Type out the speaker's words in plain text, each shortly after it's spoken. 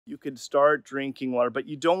could start drinking water, but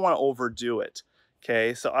you don't want to overdo it.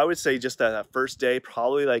 Okay, so I would say just that first day,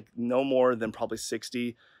 probably like no more than probably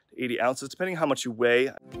 60 to 80 ounces, depending on how much you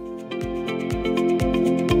weigh.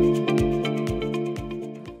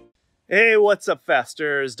 Hey, what's up,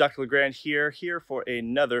 fasters? Dr. LeGrand here for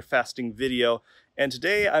another fasting video. And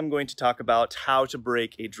today I'm going to talk about how to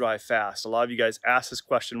break a dry fast. A lot of you guys asked this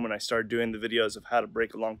question when I started doing the videos of how to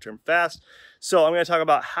break a long-term fast. So I'm going to talk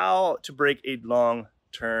about how to break a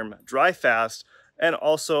long-term dry fast and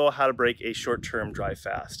also how to break a short-term dry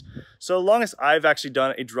fast. So the longest I've actually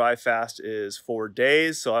done a dry fast is 4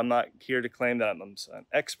 days. So I'm not here to claim that I'm an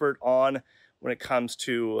expert on when it comes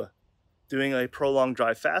to doing a prolonged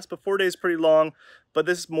dry fast, but 4 days is pretty long. But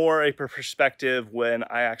this is more a perspective when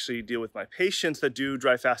I actually deal with my patients that do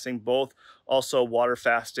dry fasting, both also water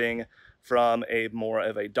fasting from a more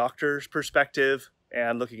of a doctor's perspective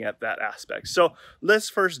and looking at that aspect. So let's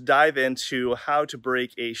first dive into how to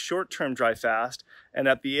break a short-term dry fast. And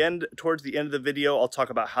at the end, towards the end of the video, I'll talk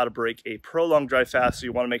about how to break a prolonged dry fast. So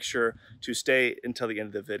you want to make sure to stay until the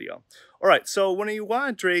end of the video. All right, so when you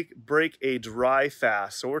want to break a dry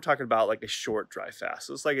fast, so we're talking about like a short dry fast.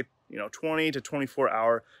 So it's like a 20 to 24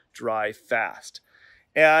 hour dry fast.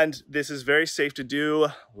 And this is very safe to do.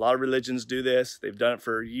 A lot of religions do this. They've done it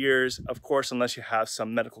for years. Of course, unless you have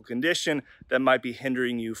some medical condition that might be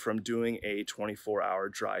hindering you from doing a 24-hour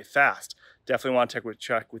dry fast. Definitely want to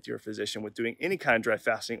check with your physician with doing any kind of dry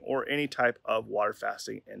fasting or any type of water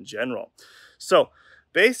fasting in general. So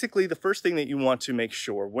basically, the first thing that you want to make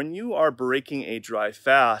sure when you are breaking a dry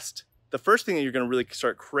fast, the first thing that you're going to really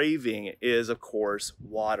start craving is, of course,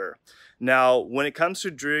 water. Now, when it comes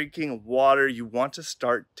to drinking water, you want to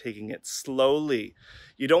start taking it slowly.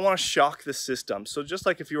 You don't want to shock the system. So just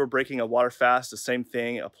like if you were breaking a water fast, the same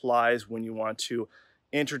thing applies when you want to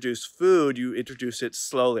introduce food. You introduce it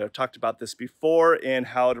slowly. I've talked about this before in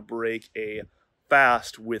how to break a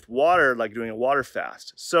fast with water, like doing a water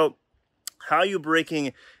fast. So how you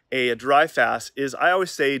breaking a dry fast is, I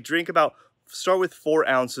always say, start with 4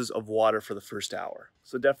 ounces of water for the first hour.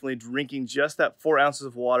 So definitely drinking just that 4 ounces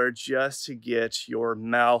of water just to get your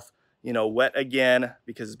mouth, wet again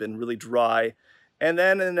because it's been really dry. And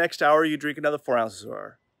then in the next hour, you drink another 4 ounces of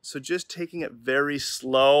water. So just taking it very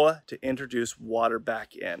slow to introduce water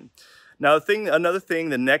back in. Now,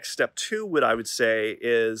 the next step too, what I would say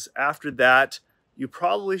is after that, you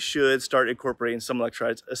probably should start incorporating some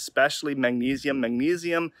electrolytes, especially magnesium.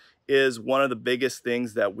 Magnesium is one of the biggest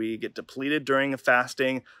things that we get depleted during a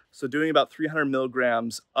fasting. So doing about 300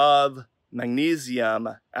 milligrams of magnesium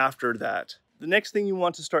after that. The next thing you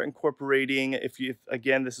want to start incorporating,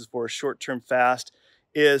 again, this is for a short-term fast,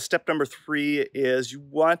 is step number 3 is you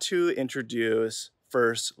want to introduce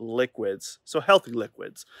first liquids, so healthy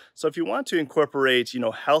liquids. So if you want to incorporate,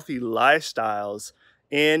 healthy lifestyles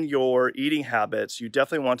in your eating habits, you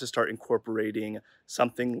definitely want to start incorporating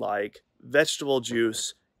something like vegetable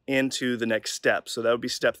juice into the next step. So that would be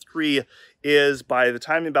step 3, is by the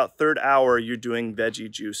time about 3rd hour, you're doing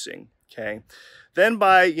veggie juicing, okay? Then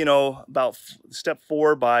by, about step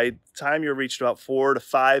 4, by the time you're reached about 4 to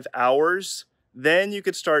 5 hours, then you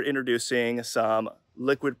could start introducing some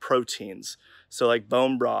liquid proteins. So like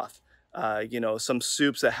bone broth, some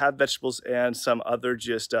soups that have vegetables and some other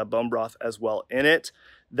just bone broth as well in it.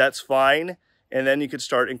 That's fine. And then you could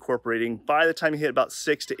start incorporating, by the time you hit about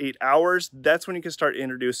 6 to 8 hours, that's when you can start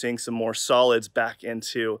introducing some more solids back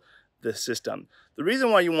into the system. The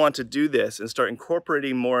reason why you want to do this and start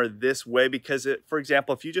incorporating more this way, because for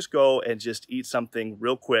example, if you just go and just eat something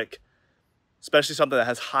real quick, especially something that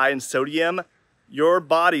has high in sodium, your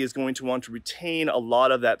body is going to want to retain a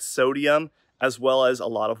lot of that sodium as well as a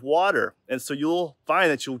lot of water. And so you'll find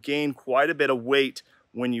that you'll gain quite a bit of weight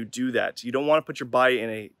when you do that. You don't want to put your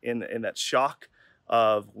body in that shock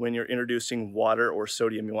of when you're introducing water or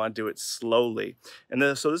sodium. You want to do it slowly. And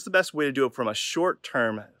so this is the best way to do it from a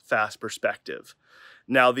short-term fast perspective.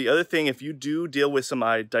 Now, the other thing, if you do deal with some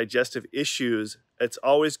digestive issues, it's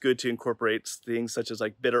always good to incorporate things such as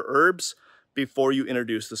like bitter herbs before you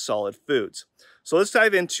introduce the solid foods. So let's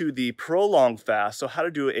dive into the prolonged fast. So how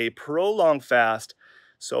to do a prolonged fast.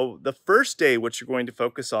 So the first day, what you're going to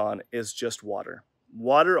focus on is just water.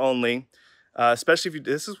 Water only, especially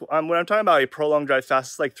when I'm talking about a prolonged dry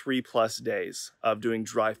fast, it's like 3+ days of doing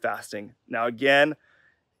dry fasting. Now, again,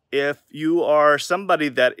 if you are somebody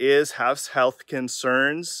that has health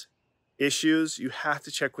concerns, issues, you have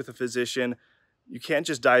to check with a physician. You can't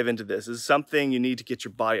just dive into this. This is something you need to get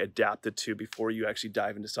your body adapted to before you actually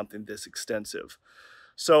dive into something this extensive.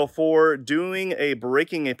 So for breaking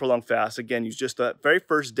a prolonged fast, again, use just that very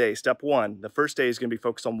first day, step 1. The first day is going to be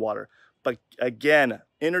focused on water. But again,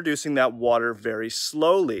 introducing that water very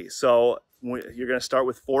slowly. So you're going to start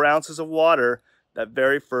with 4 ounces of water, that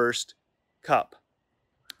very first cup.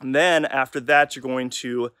 And then after that, you're going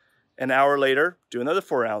to, an hour later, do another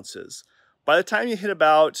 4 ounces. By the time you hit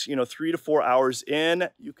about, 3 to 4 hours in,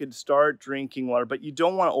 you can start drinking water, but you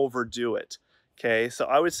don't want to overdo it. Okay, so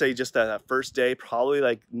I would say just that first day, probably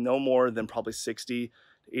like no more than probably 60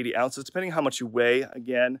 to 80 ounces, depending on how much you weigh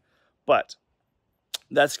again. But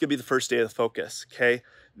that's going to be the first day of the focus, okay?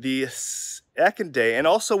 The second day, and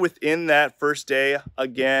also within that first day,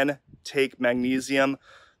 again, take magnesium.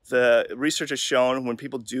 The research has shown when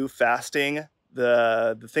people do fasting,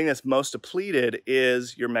 the thing that's most depleted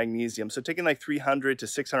is your magnesium. So taking like 300 to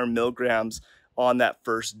 600 milligrams on that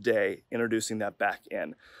first day, introducing that back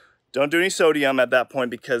in. Don't do any sodium at that point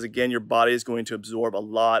because, again, your body is going to absorb a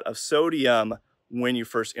lot of sodium when you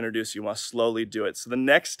first introduce. You want to slowly do it. So the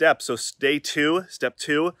next step, so step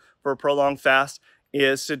two for a prolonged fast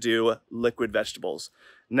is to do liquid vegetables.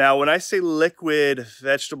 Now, when I say liquid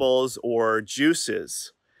vegetables or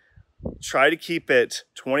juices, try to keep it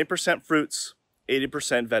 20% fruits,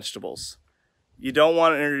 80% vegetables. You don't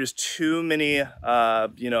want to introduce too many,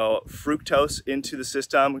 fructose into the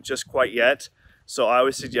system just quite yet. So I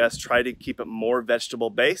would suggest try to keep it more vegetable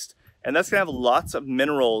based. And that's going to have lots of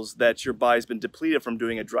minerals that your body's been depleted from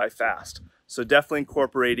doing a dry fast. So definitely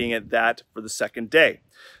incorporating that for the second day.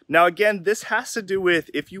 Now, again, this has to do with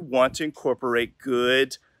if you want to incorporate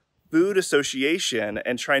good food association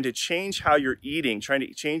and trying to change how you're eating, trying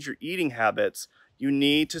to change your eating habits, you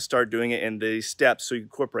need to start doing it in these steps so you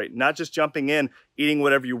incorporate, not just jumping in, eating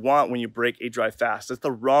whatever you want when you break a dry fast. That's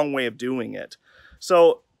the wrong way of doing it.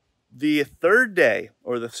 So the third day,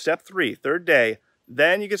 or the step 3, third day,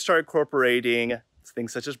 then you can start incorporating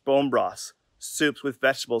things such as bone broths, soups with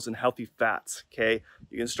vegetables and healthy fats, okay?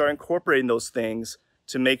 You can start incorporating those things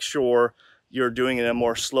to make sure you're doing it in a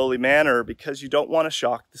more slowly manner because you don't want to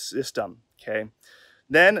shock the system, okay?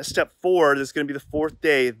 Then step 4, this is going to be the 4th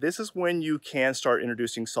day. This is when you can start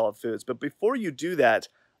introducing solid foods. But before you do that,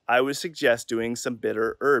 I would suggest doing some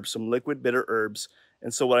bitter herbs, some liquid bitter herbs.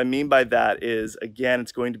 And so what I mean by that is, again,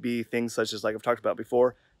 it's going to be things such as, like I've talked about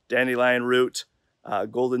before, dandelion root,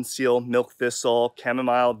 golden seal, milk thistle,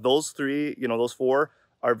 chamomile. Those 4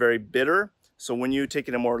 are very bitter. So when you take it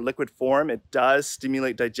in a more liquid form, it does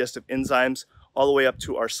stimulate digestive enzymes all the way up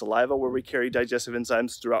to our saliva, where we carry digestive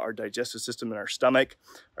enzymes throughout our digestive system in our stomach,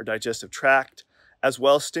 our digestive tract, as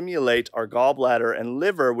well as stimulate our gallbladder and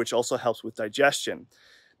liver, which also helps with digestion.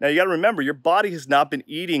 Now you got to remember, your body has not been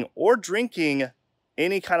eating or drinking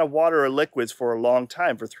any kind of water or liquids for a long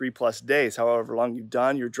time, for 3+ days, however long you've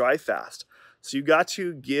done your dry fast. So you got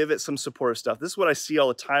to give it some supportive stuff. This is what I see all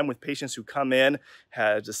the time with patients who come in,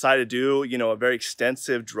 have decided to do, a very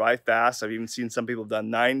extensive dry fast. I've even seen some people have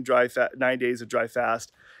done 9 days of dry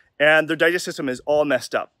fast, and their digestive system is all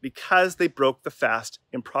messed up because they broke the fast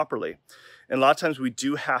improperly. And a lot of times we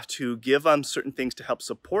do have to give them certain things to help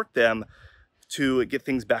support them to get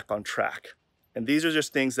things back on track. And these are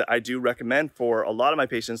just things that I do recommend for a lot of my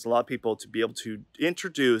patients, a lot of people, to be able to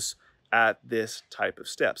introduce at this type of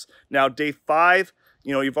steps. Now, day 5,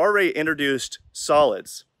 you've already introduced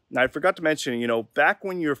solids. Now, I forgot to mention, back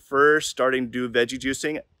when you're first starting to do veggie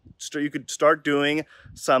juicing, you could start doing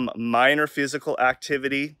some minor physical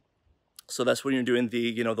activity. So that's when you're doing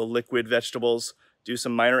the liquid vegetables, do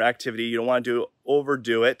some minor activity. You don't want to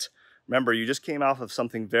overdo it. Remember, you just came off of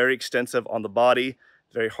something very extensive on the body,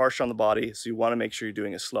 very harsh on the body, so you want to make sure you're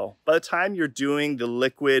doing it slow. By the time you're doing the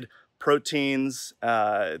liquid proteins,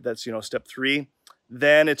 that's step 3,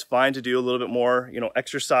 then it's fine to do a little bit more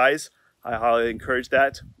exercise. I highly encourage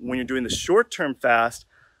that. When you're doing the short-term fast,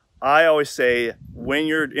 I always say when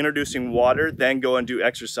you're introducing water, then go and do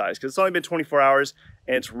exercise, because it's only been 24 hours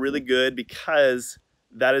and it's really good because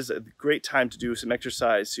that is a great time to do some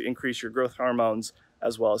exercise to increase your growth hormones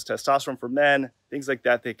as well as testosterone for men, things like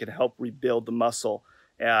that. They can help rebuild the muscle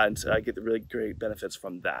and get the really great benefits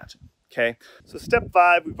from that. Okay, so step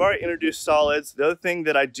 5, we've already introduced solids. The other thing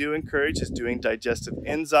that I do encourage is doing digestive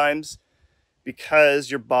enzymes,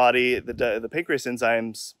 because your body, the pancreas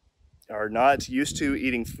enzymes, are not used to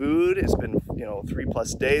eating food. It's been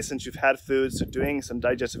 3+ days since you've had food, so doing some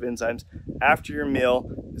digestive enzymes after your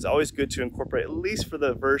meal is always good to incorporate, at least for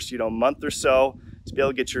the first month or so, to be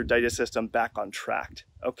able to get your digestive system back on track.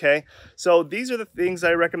 Okay, so these are the things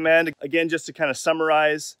I recommend. Again, just to kind of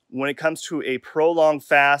summarize, when it comes to a prolonged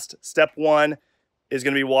fast, step 1 is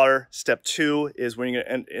going to be water. Step 2 is when you're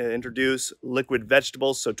going to introduce liquid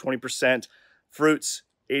vegetables, so 20% fruits,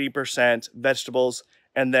 80% vegetables.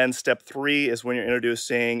 And then step 3 is when you're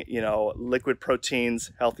introducing, liquid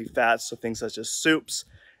proteins, healthy fats, so things such as soups.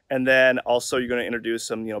 And then also you're going to introduce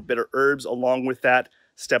some, bitter herbs along with that.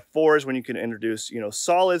 Step 4 is when you can introduce,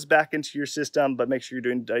 solids back into your system, but make sure you're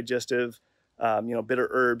doing digestive, bitter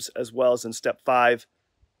herbs, as well as in step 5,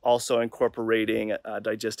 also incorporating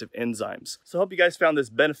digestive enzymes. So I hope you guys found this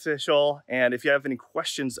beneficial. And if you have any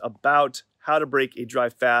questions about how to break a dry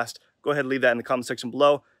fast, go ahead and leave that in the comment section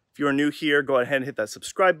below. If you're new here, go ahead and hit that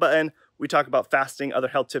subscribe button. We talk about fasting, other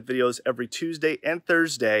health tip videos every Tuesday and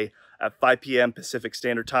Thursday at 5 p.m. Pacific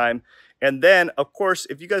Standard Time. And then, of course,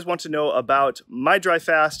 if you guys want to know about my dry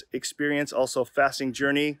fast experience, also fasting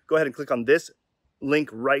journey, go ahead and click on this link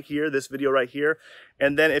right here, this video right here.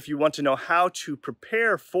 And then if you want to know how to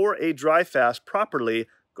prepare for a dry fast properly,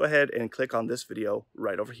 go ahead and click on this video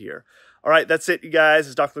right over here. All right, that's it, you guys.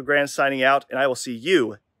 It's Dr. LeGrand signing out, and I will see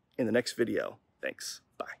you in the next video. Thanks.